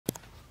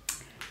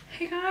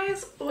Hey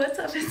guys, what's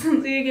up? It's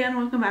Lindsay again.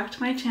 Welcome back to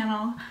my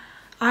channel.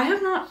 I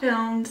have not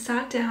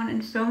sat down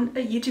and filmed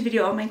a YouTube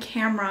video on my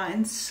camera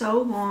in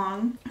so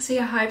long. So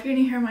yeah, hi if you're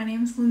new here, my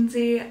name's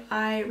Lindsay.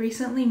 I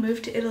recently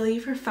moved to Italy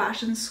for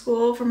fashion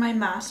school for my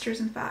master's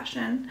in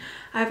fashion.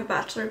 I have a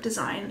Bachelor of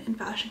Design in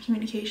Fashion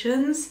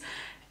Communications.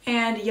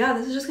 And yeah,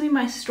 this is just gonna be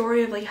my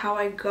story of like how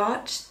I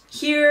got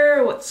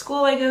here, what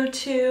school I go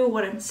to,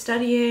 what I'm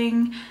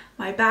studying,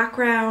 my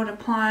background,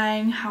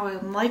 applying, how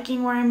I'm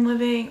liking where I'm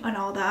living, and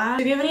all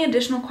that. If you have any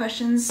additional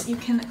questions, you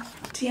can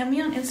DM me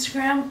on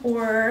Instagram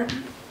or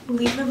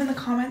leave them in the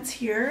comments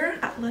here.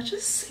 Let's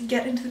just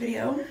get into the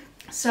video.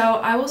 So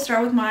I will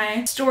start with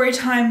my story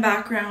time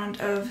background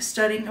of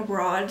studying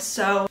abroad.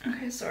 So,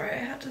 okay, sorry,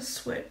 I had to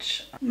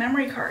switch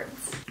memory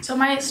cards. So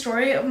my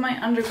story of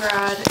my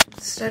undergrad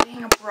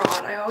studying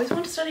abroad. I always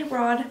wanted to study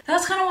abroad.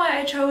 That's kind of why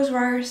I chose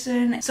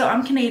Ryerson. So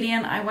I'm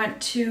Canadian. I went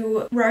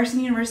to Ryerson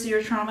University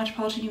or Toronto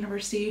Metropolitan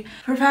University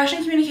for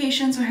fashion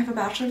communication. So I have a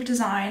Bachelor of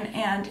Design,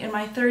 and in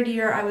my third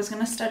year I was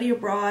going to study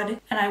abroad,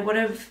 and I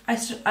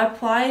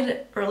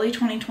applied early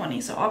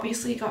 2020. So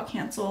obviously it got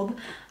canceled.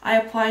 I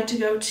applied to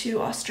go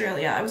to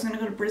Australia. I was going to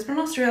go to Brisbane,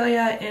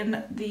 Australia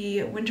in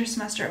the winter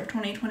semester of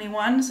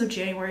 2021, so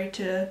January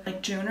to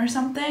like June or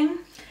something.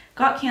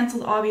 Got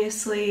canceled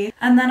obviously,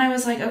 and then I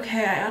was like,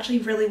 okay, I actually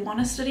really want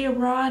to study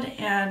abroad,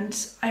 and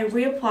I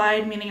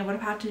reapplied, meaning I would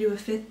have had to do a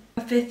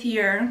fifth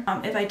year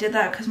if I did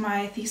that, because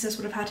my thesis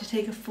would have had to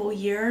take a full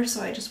year,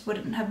 so I just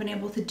wouldn't have been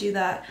able to do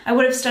that. I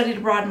would have studied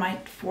abroad my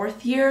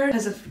fourth year.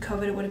 Because of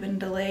COVID it would have been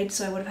delayed,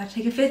 so I would have had to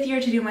take a fifth year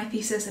to do my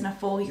thesis in a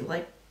full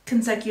like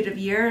consecutive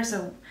year,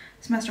 so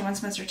semester one,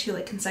 semester two,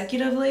 like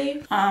consecutively,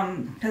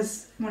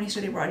 because when you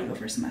study abroad you go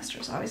for a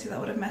semester, so obviously that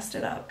would have messed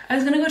it up. I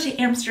was gonna go to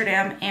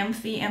Amsterdam,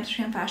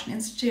 Amsterdam Fashion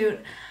Institute.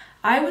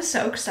 I was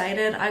so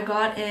excited. I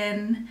got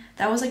in.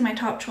 That was like my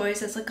top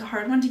choice. It's like a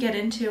hard one to get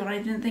into, and I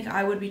didn't think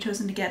I would be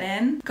chosen to get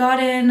in.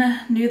 Got in,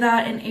 knew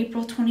that in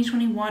April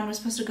 2021, was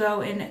supposed to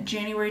go in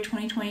January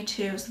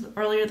 2022, so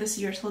earlier this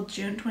year till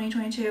June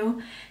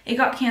 2022. It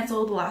got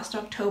canceled last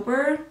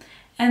October.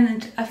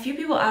 And a few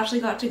people actually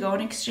got to go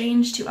in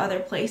exchange to other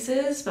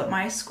places, but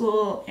my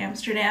school,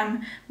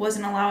 Amsterdam,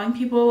 wasn't allowing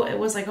people. It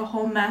was like a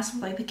whole mess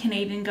with like the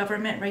Canadian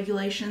government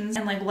regulations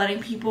and like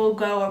letting people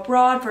go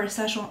abroad for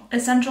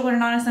essential or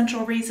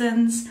non-essential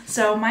reasons.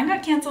 So mine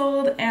got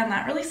canceled, and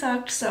that really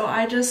sucked. So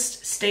I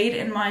just stayed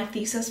in my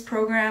thesis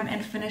program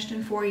and finished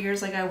in 4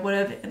 years like I would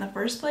have in the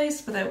first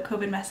place without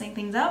COVID messing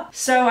things up.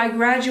 So I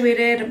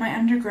graduated my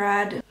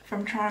undergrad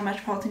from Toronto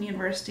Metropolitan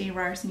University,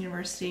 Ryerson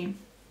University,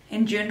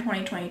 in June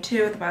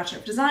 2022 with a Bachelor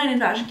of Design in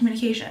Fashion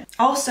Communication.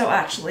 Also,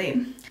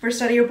 actually, for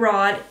study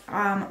abroad,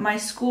 my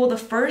school, the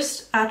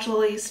first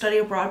actually study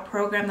abroad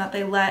program that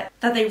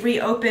they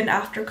reopened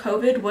after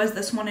COVID was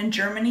this one in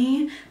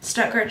Germany,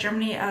 Stuttgart,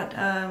 Germany at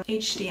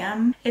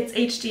HDM. It's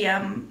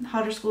HDM,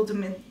 Hochschule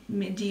der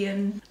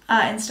Medien,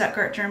 in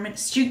Stuttgart,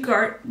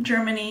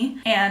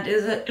 Germany, and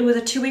it was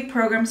a 2-week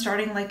program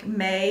starting like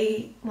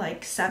May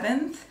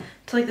 7th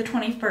to like the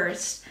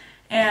 21st,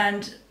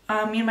 and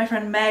me and my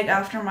friend Meg,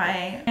 after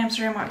my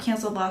Amsterdam got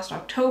canceled last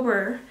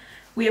October,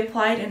 we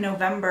applied in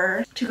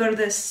November to go to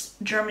this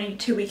Germany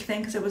 2-week thing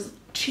because it was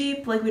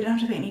cheap, like we didn't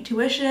have to pay any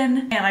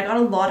tuition, and I got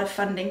a lot of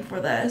funding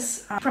for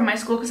this from my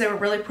school because they were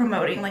really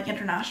promoting like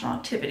international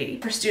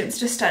activity for students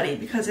to study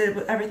because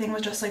everything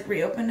was just like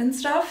reopened and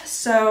stuff.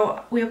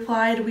 So we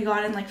applied, we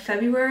got in like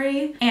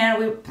February, and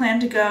we planned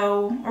to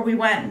go, or we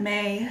went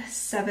May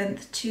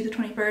 7th to the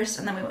 21st,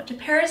 and then we went to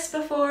Paris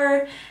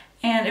before.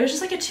 And it was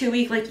just like a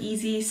 2-week like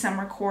easy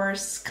summer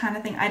course kind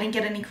of thing. I didn't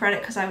get any credit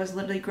because I was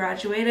literally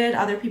graduated.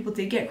 Other people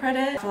did get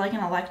credit for like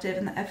an elective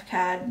in the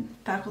FCAD,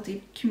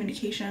 Faculty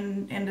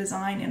Communication and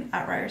Design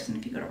at Ryerson.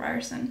 If you go to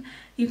Ryerson,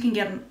 you can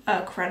get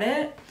a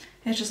credit.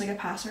 It's just like a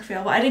pass or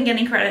fail, but I didn't get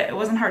any credit. It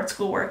wasn't hard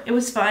schoolwork. It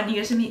was fun. You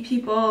get to meet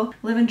people,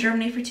 live in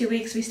Germany for 2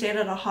 weeks. We stayed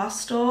at a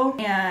hostel,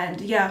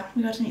 and yeah,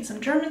 we got to meet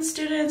some German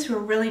students who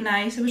were really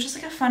nice. It was just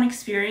like a fun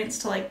experience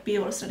to like be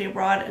able to study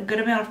abroad a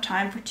good amount of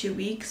time for 2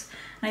 weeks.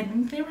 And I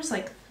think there was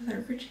like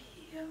 30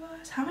 of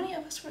us. How many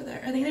of us were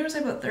there? I think there was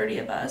like about 30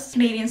 of us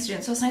Canadian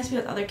students. So it's nice to be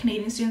with other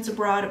Canadian students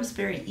abroad. It was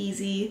very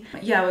easy.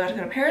 But yeah, we got to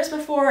go to Paris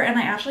before, and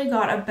I actually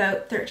got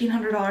about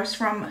 $1,300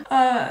 from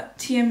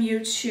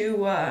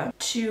TMU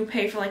to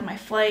pay for like my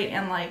flight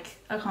and like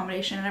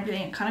accommodation and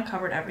everything. It kind of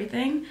covered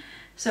everything.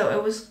 So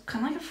it was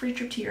kind of like a free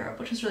trip to Europe,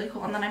 which was really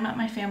cool. And then I met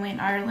my family in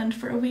Ireland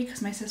for a week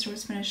because my sister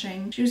was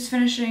finishing. She was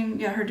finishing,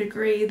 yeah, her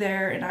degree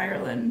there in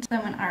Ireland.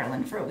 Then went to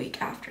Ireland for a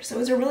week after. So it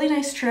was a really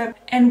nice trip.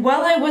 And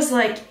while I was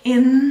like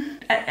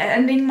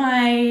ending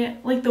my,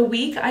 like the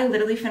week, I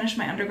literally finished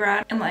my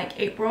undergrad in like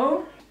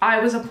April. I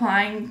was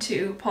applying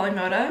to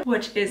Polimoda,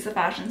 which is the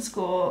fashion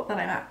school that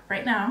I'm at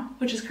right now,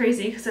 which is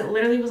crazy because it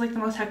literally was like the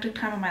most hectic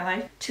time of my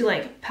life to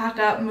like pack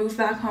up, move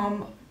back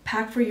home,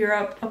 pack for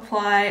Europe,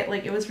 apply.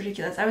 Like, it was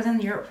ridiculous. I was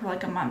in Europe for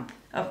like a month.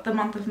 Of the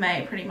month of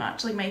May, pretty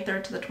much, like May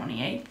 3rd to the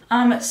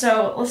 28th.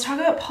 So let's talk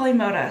about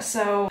polimoda.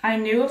 So I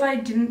knew if I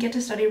didn't get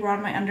to study abroad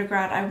in my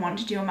undergrad, I wanted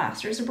to do a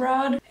master's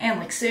abroad, and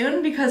like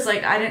soon, because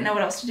like I didn't know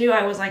what else to do.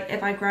 I was like,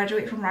 if I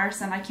graduate from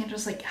Ryerson, I can't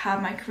just like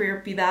have my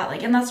career be that,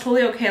 like, and that's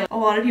totally okay. Like, a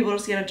lot of people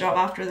just get a job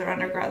after their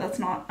undergrad. That's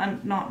not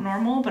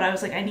normal, but I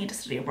was like, I need to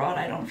study abroad.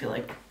 I don't feel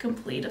like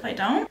complete if I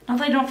don't. Not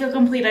that I don't feel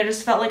complete, I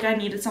just felt like I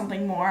needed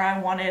something more. I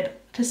wanted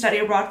to study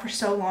abroad for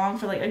so long,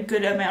 for like a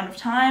good amount of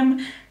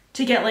time,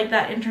 to get like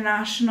that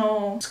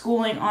international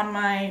schooling on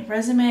my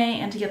resume,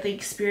 and to get the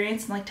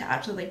experience, and like to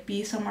actually like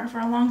be somewhere for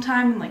a long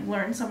time and like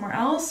learn somewhere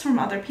else from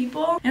other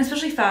people. And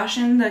especially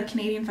fashion, the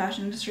Canadian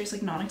fashion industry is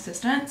like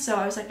non-existent, so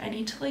I was like, I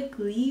need to like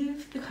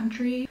leave the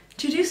country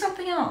to do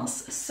something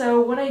else. So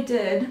what I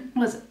did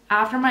was,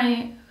 after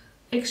my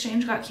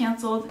exchange got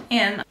canceled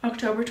in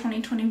October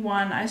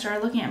 2021, I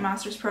started looking at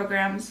master's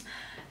programs.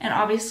 And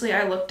obviously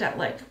I looked at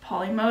like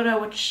polimoda,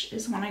 which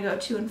is one I go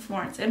to in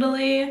Florence,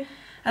 Italy.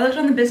 I looked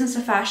on the business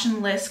of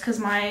fashion list because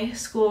my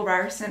school,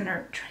 Ryerson,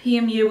 or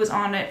TMU, was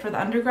on it for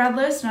the undergrad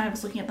list, and I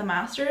was looking at the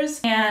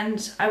masters,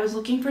 and I was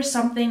looking for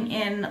something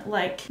in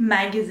like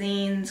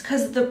magazines,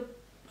 because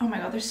oh my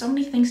god, there's so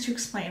many things to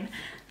explain.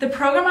 The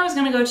program I was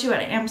going to go to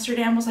at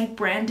Amsterdam was like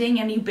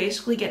branding, and you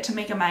basically get to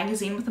make a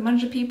magazine with a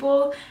bunch of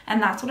people,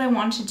 and that's what I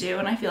wanted to do.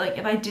 And I feel like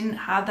if I didn't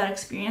have that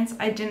experience,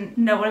 I didn't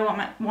know what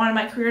I wanted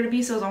my career to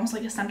be, so it was almost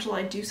like essential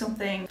I do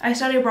something. I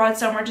studied abroad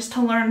somewhere just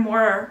to learn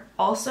more.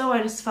 Also,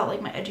 I just felt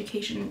like my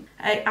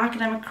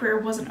academic career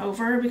wasn't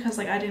over, because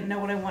like I didn't know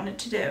what I wanted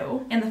to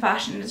do in the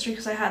fashion industry,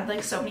 because I had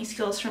like so many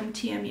skills from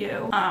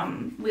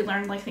TMU. We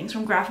learned like things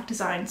from graphic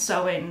design,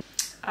 sewing,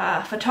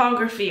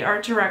 photography,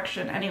 art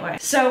direction, anyway.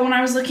 So when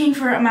I was looking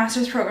for a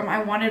master's program,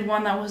 I wanted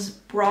one that was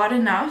broad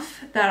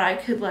enough that I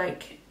could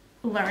like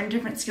learn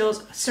different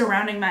skills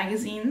surrounding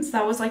magazines.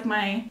 That was like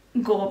my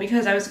goal,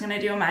 because I was going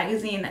to do a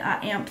magazine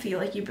at Amphi.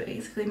 Like, you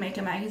basically make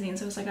a magazine,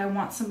 so it's like I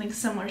want something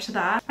similar to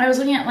that. I was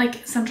looking at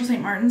like Central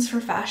St. Martin's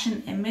for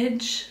fashion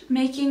image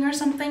making or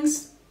something,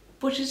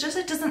 which is just,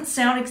 it doesn't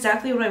sound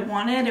exactly what I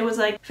wanted. It was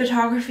like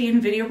photography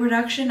and video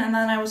production, and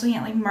then I was looking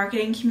at like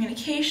marketing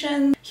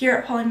communication here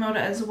at Polimoda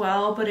as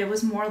well, but it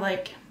was more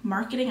like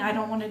marketing. I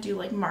don't want to do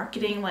like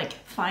marketing, like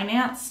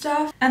finance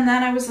stuff. And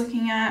then I was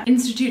looking at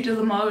Institut de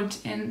la Mode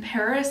in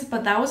Paris,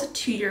 but that was a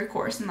 2-year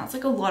course, and that's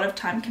like a lot of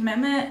time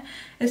commitment,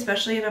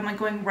 especially if I'm like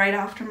going right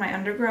after my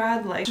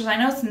undergrad. Like, I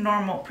know it's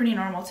pretty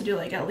normal to do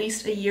like at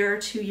least a year or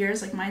 2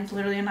 years. Like, mine's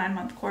literally a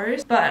 9-month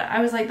course, but I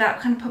was like,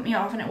 that kind of put me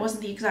off, and it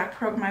wasn't the exact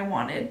program I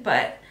wanted.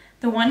 But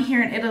the one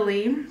here in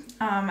Italy,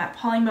 at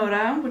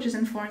Polimoda, which is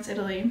in Florence,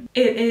 Italy,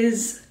 it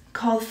is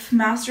called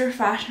Master of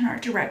Fashion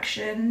Art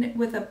Direction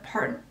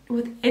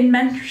in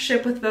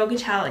mentorship with Vogue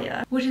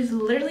Italia, which is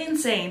literally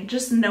insane.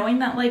 Just knowing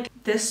that like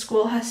this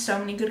school has so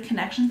many good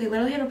connections. They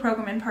literally have a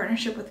program in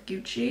partnership with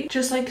Gucci.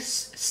 Just like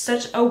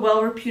such a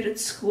well-reputed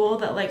school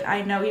that like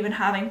I know even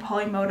having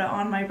Polimoda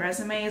on my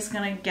resume is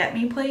gonna get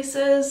me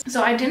places.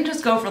 So I didn't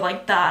just go for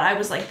like that. I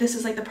was like, this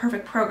is like the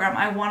perfect program.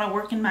 I want to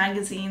work in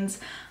magazines.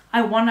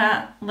 I want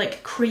to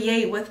like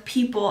create with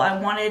people. I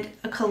wanted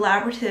a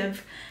collaborative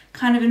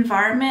kind of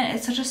environment.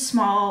 It's such a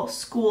small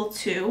school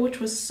too,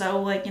 which was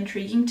so like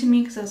intriguing to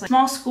me, because I was like,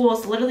 small school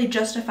is literally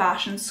just a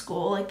fashion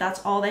school. Like,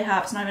 that's all they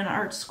have. It's not even an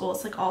art school.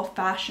 It's like all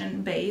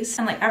fashion based,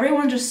 and like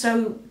everyone's just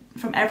so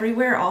from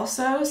everywhere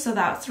also, so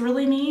that's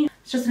really neat.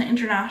 It's just an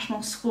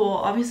international school.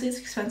 Obviously it's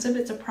expensive,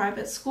 it's a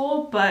private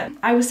school, but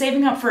I was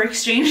saving up for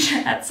exchange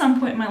at some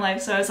point in my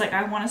life, so I was like,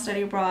 I want to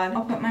study abroad.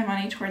 I'll put my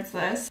money towards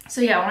this. So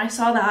yeah, when I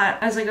saw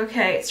that, I was like,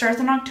 okay, it starts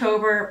in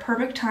October,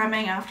 perfect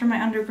timing after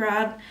my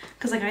undergrad,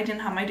 because like I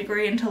didn't have my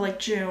degree until like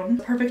June.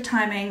 Perfect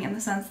timing in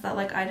the sense that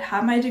like I'd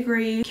have my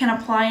degree, can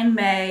apply in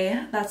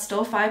May. That's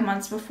still 5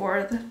 months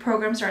before the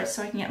program starts,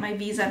 so I can get my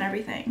visa and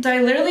everything. So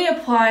I literally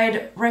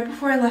applied right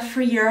before I left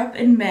for Europe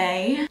in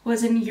May.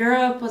 Was in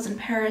Europe, was in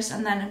Paris,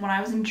 and then when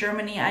I was in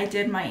Germany, I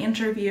did my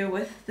interview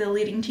with the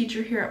leading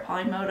teacher here at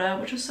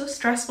Polimoda, which was so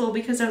stressful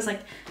because I was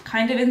like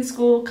kind of in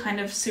school, kind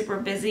of super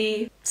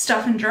busy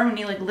stuff in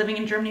Germany, like living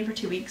in Germany for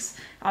 2 weeks.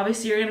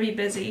 Obviously you're gonna be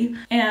busy,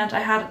 and I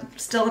had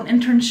still an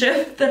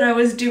internship that I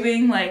was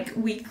doing like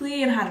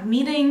weekly, and had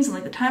meetings, and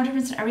like the time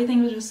difference and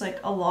everything was just like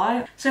a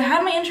lot. So I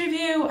had my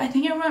interview. I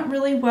think it went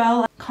really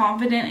well. I'm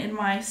confident in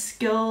my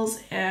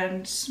skills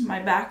and my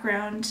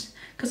background,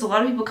 because a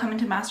lot of people come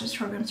into master's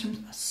programs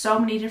from so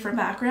many different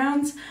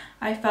backgrounds.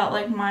 I felt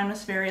like mine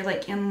was very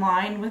like in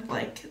line with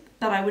like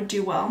that I would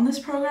do well in this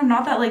program.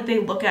 Not that like they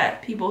look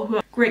at people who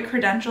have great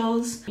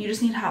credentials. You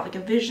just need to have like a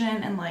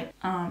vision and like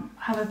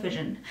have a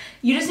vision.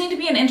 You just need to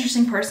be an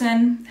interesting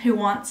person who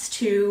wants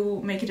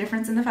to make a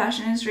difference in the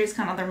fashion industry. It's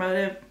kind of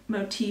their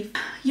motif.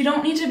 You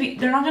don't need to be,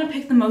 they're not gonna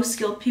pick the most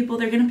skilled people,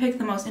 they're gonna pick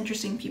the most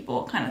interesting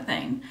people, kind of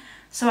thing.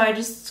 So I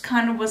just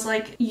kind of was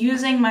like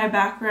using my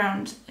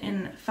background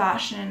in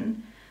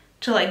fashion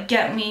to like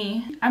get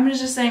me. I'm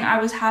just saying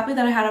I was happy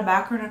that I had a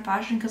background in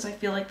fashion, because I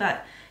feel like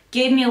that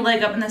gave me a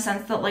leg up in the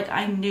sense that like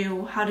I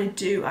knew how to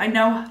do, I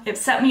know it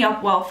set me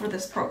up well for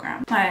this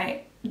program.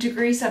 My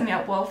degree set me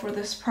up well for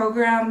this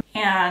program,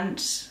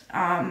 and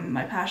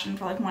my passion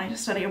for like wanting to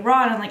study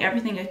abroad and like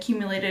everything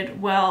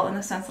accumulated well in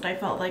the sense that I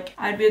felt like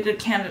I'd be a good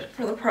candidate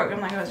for the program.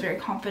 Like I was very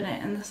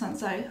confident in the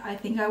sense I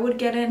think I would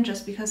get in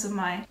just because of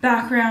my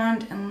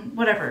background and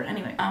whatever.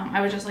 Anyway,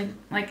 I was just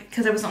like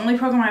because it was the only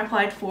program I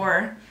applied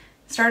for.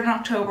 Started in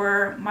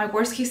October. My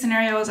worst case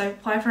scenario is I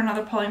apply for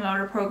another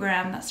polimoda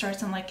program that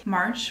starts in like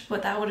March,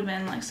 but that would have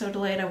been like so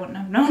delayed I wouldn't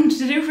have known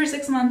to do for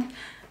 6 months.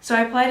 So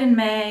I applied in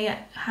May,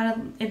 had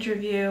an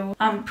interview.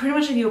 Pretty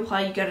much if you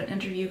apply, you get an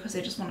interview because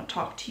they just want to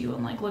talk to you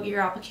and like look at your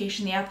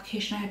application. The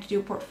application, I had to do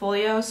a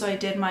portfolio, so I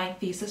did my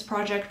thesis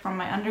project from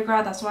my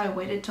undergrad. That's why I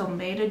waited till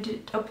May to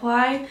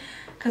apply,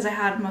 because I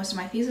had most of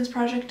my thesis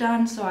project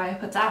done. So I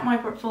put that in my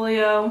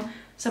portfolio.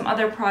 Some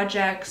other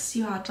projects,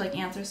 you have to like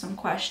answer some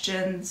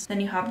questions, then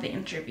you have the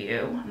interview.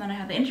 And then I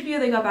had the interview,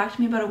 they got back to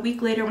me about a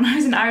week later when I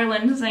was in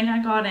Ireland saying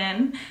I got in.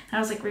 And I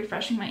was like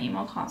refreshing my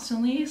email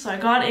constantly. So I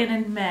got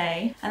in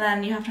May, and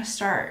then you have to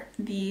start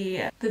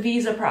the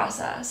visa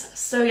process.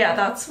 So yeah,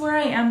 that's where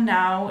I am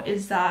now,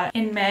 is that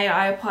in May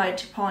I applied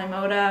to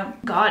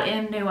polimoda, got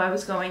in, knew I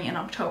was going in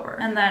October.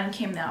 And then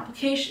came the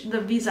application, the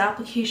visa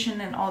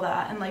application and all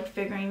that, and like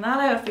figuring that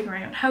out,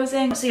 figuring out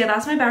housing. So yeah,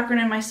 that's my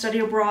background in my study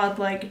abroad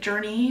like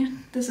journey.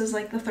 This is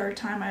like the 3rd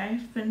time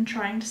I've been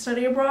trying to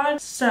study abroad.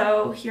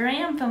 So here I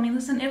am filming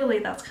this in Italy.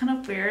 That's kind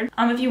of weird.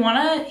 If you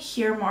want to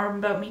hear more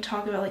about me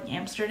talk about like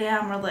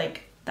Amsterdam or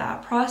like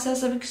that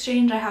process of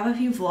exchange, I have a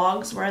few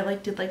vlogs where I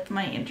like did like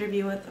my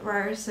interview with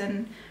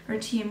Ryerson or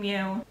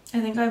TMU.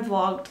 I think I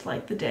vlogged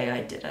like the day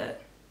I did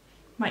it,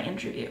 my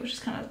interview, which is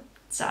kind of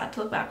sad to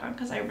look back on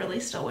because I really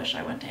still wish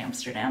I went to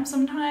Amsterdam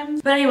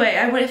sometimes. But anyway,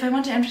 if I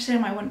went to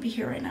Amsterdam, I wouldn't be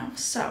here right now.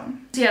 So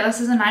yeah, this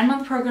is a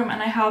 9-month program,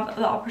 and I have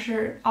the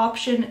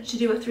option to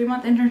do a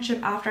 3-month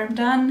internship after I'm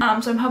done.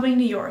 So I'm hoping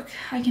New York.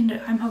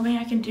 I'm hoping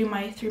I can do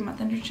my 3-month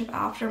internship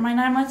after my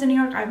 9 months in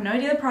New York. I have no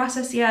idea the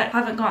process yet.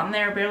 Haven't gotten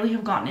there, barely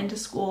have gotten into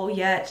school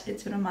yet.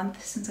 It's been a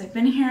month since I've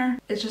been here.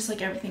 It's just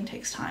like everything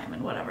takes time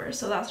and whatever.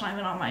 So that's not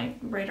even on my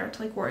radar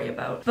to like worry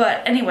about.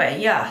 But anyway,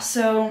 yeah,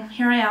 so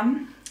here I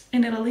am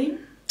in Italy,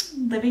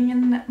 living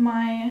in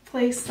my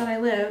place that I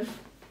live,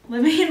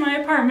 living in my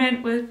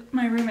apartment with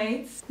my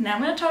roommates. Now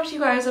I'm going to talk to you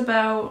guys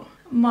about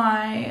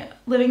my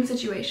living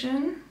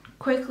situation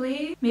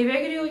quickly. Maybe I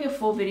could do like a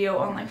full video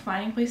on like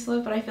finding a place to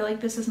live, but I feel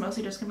like this is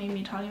mostly just gonna be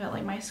me talking about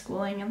like my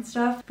schooling and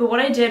stuff. But what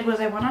I did was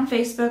I went on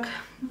Facebook.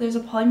 There's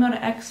a Polimoda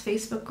X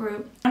Facebook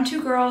group. I'm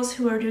 2 girls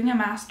who are doing a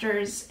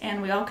master's,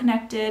 and we all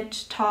connected,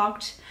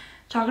 talked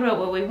about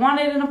what we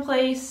wanted in a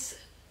place.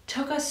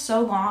 Took us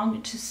so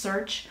long to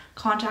search,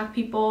 contact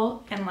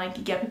people, and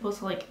like get people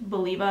to like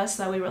believe us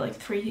that we were like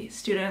 3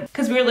 students,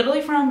 because we were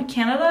literally from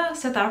Canada,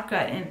 South Africa,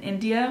 and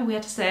India. We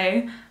had to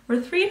say we're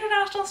 3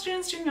 international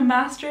students doing a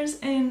master's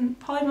in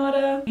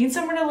polimoda, need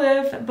somewhere to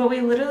live, but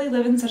we literally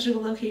live in such a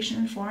good location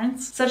in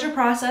Florence. Such a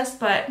process,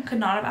 but could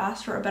not have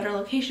asked for a better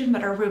location,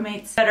 better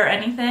roommates, better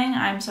anything.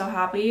 I'm so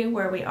happy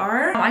where we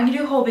are. I can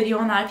do a whole video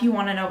on that if you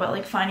want to know about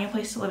like finding a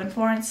place to live in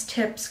Florence,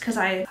 tips, because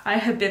I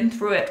have been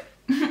through it.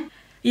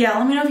 Yeah,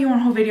 let me know if you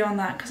want a whole video on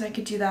that, because I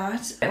could do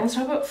that. Okay, let's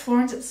talk about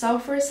Florence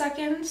itself for a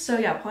second. So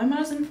yeah,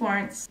 Polimoda's in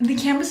Florence. The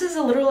campus is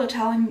a literal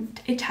Italian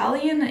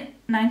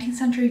 19th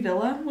century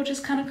villa, which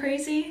is kind of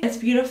crazy. It's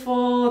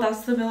beautiful.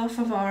 That's the Villa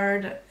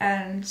Favard,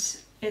 and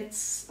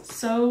it's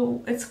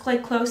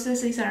like close to the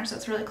city center, so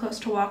it's really close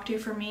to walk to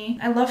for me.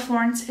 I love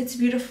Florence. It's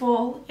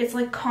beautiful. It's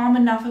like calm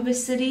enough of a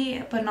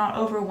city, but not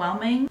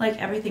overwhelming. Like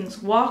everything's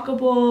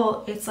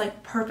walkable. It's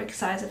like perfect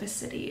size of a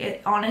city.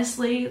 It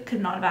honestly could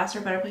not have asked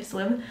for a better place to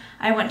live.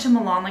 I went to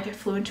Milan, like I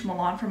flew into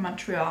Milan from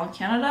Montreal,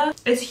 Canada.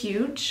 It's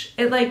huge.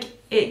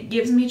 It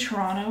gives me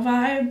Toronto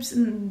vibes,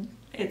 and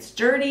it's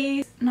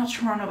dirty. Not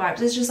Toronto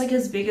vibes. It's just like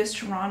as big as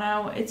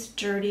Toronto. It's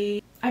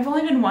dirty. I've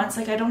only been once,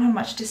 like I don't have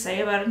much to say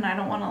about it, and I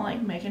don't want to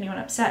like make anyone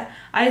upset.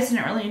 I just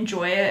didn't really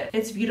enjoy it.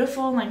 It's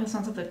beautiful, like the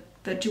sense of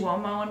the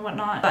Duomo and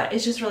whatnot, but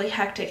it's just really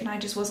hectic, and I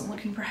just wasn't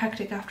looking for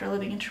hectic after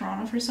living in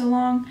Toronto for so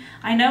long.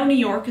 I know New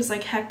York is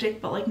like hectic,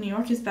 but like New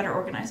York is better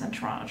organized than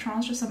Toronto.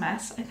 Toronto's just a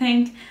mess, I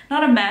think.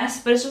 Not a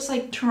mess, but it's just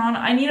like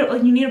Toronto.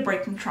 You need a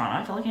break from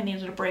Toronto. I felt like I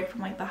needed a break from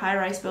like the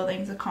high-rise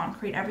buildings, the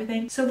concrete,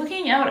 everything. So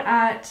looking out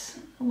at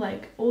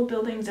like old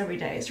buildings every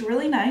day is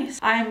really nice.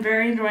 I'm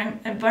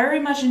very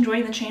much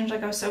enjoying the change.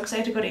 Like I was so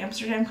excited to go to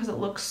Amsterdam because it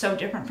looks so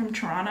different from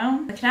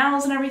Toronto. The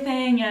canals and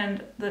everything,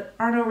 and the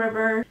Arno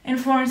River in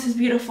Florence is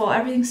beautiful.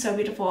 Everything's so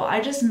beautiful.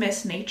 I just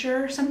miss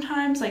nature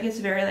sometimes. Like it's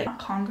very like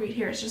concrete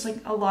here. It's just like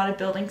a lot of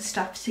buildings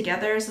stuffed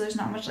together, so there's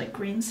not much like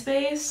green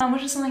space,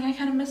 which is something I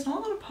kind of miss. Not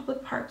a lot of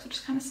public parks, which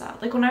is kind of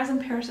sad. Like when I was in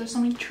Paris, there's so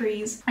many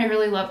trees. I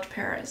really loved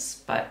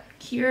Paris, but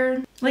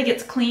here, like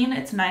it's clean,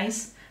 it's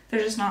nice.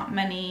 There's just not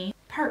many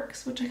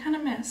parks, which I kind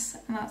of miss,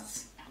 and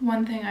that's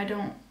one thing I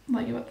don't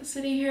like about the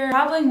city here.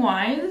 Traveling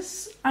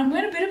wise, I'm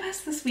going to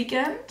Budapest this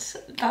weekend.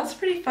 That's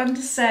pretty fun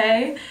to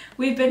say.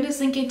 We've been to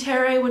Cinque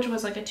Terre, which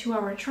was like a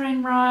 2-hour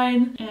train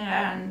ride,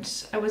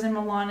 and I was in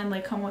Milan and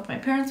Lake Como with my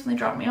parents when they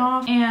dropped me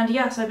off. And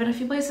yeah, so I've been a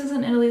few places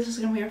in Italy. This is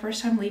going to be our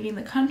first time leaving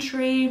the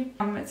country.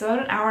 It's about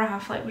an 1.5-hour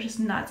flight, which is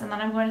nuts. And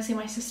then I'm going to see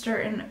my sister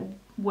in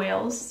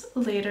Wales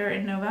later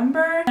in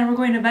November. And we're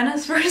going to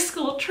Venice for a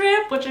school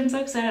trip, which I'm so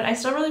excited. I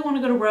still really want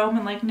to go to Rome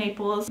and like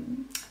Naples,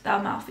 the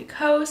Amalfi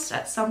Coast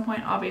at some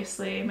point,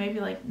 obviously, maybe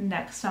like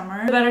next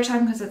summer. A better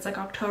time because it's like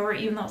October,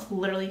 even though it's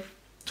literally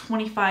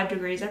 25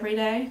 degrees every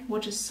day,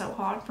 which is so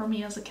hot for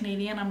me as a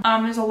Canadian.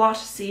 There's a lot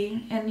to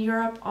see in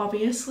Europe,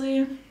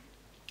 obviously.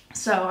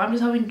 So I'm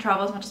just hoping to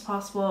travel as much as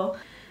possible.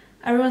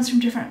 Everyone's from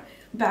different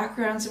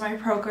backgrounds in my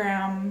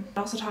program. I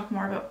also talk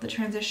more about the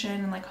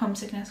transition and like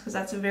homesickness because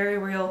that's a very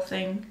real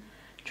thing.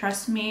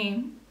 Trust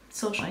me,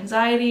 social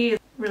anxiety is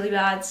really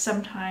bad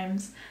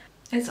sometimes.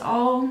 It's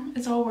all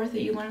worth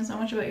it. You learn so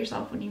much about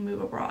yourself when you move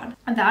abroad.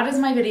 And that is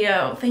my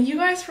video. Thank you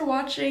guys for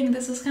watching.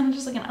 This is kind of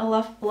just like a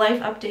life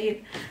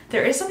update.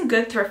 There is some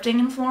good thrifting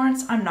in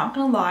Florence, I'm not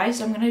gonna lie,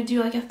 so I'm gonna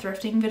do like a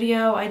thrifting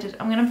video.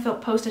 I'm gonna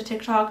post a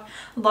TikTok.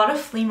 A lot of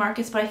flea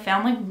markets, but I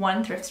found like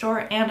one thrift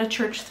store and a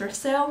church thrift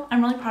sale.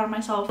 I'm really proud of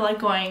myself for like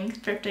going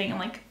thrifting and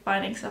like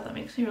finding stuff that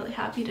makes me really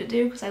happy to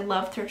do because I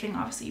love thrifting.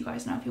 Obviously, you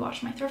guys know if you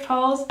watch my thrift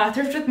hauls.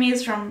 Thrift With Me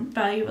is from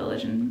Value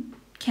Village in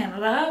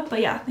Canada.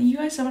 But yeah, thank you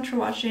guys so much for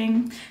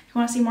watching. If you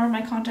want to see more of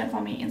my content,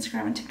 follow me on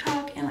Instagram and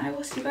TikTok, and I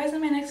will see you guys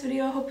in my next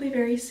video, hopefully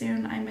very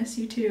soon. I miss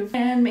YouTube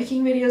and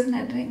making videos and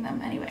editing them.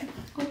 Anyway,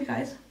 hope you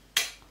guys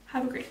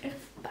have a great day.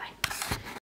 Bye.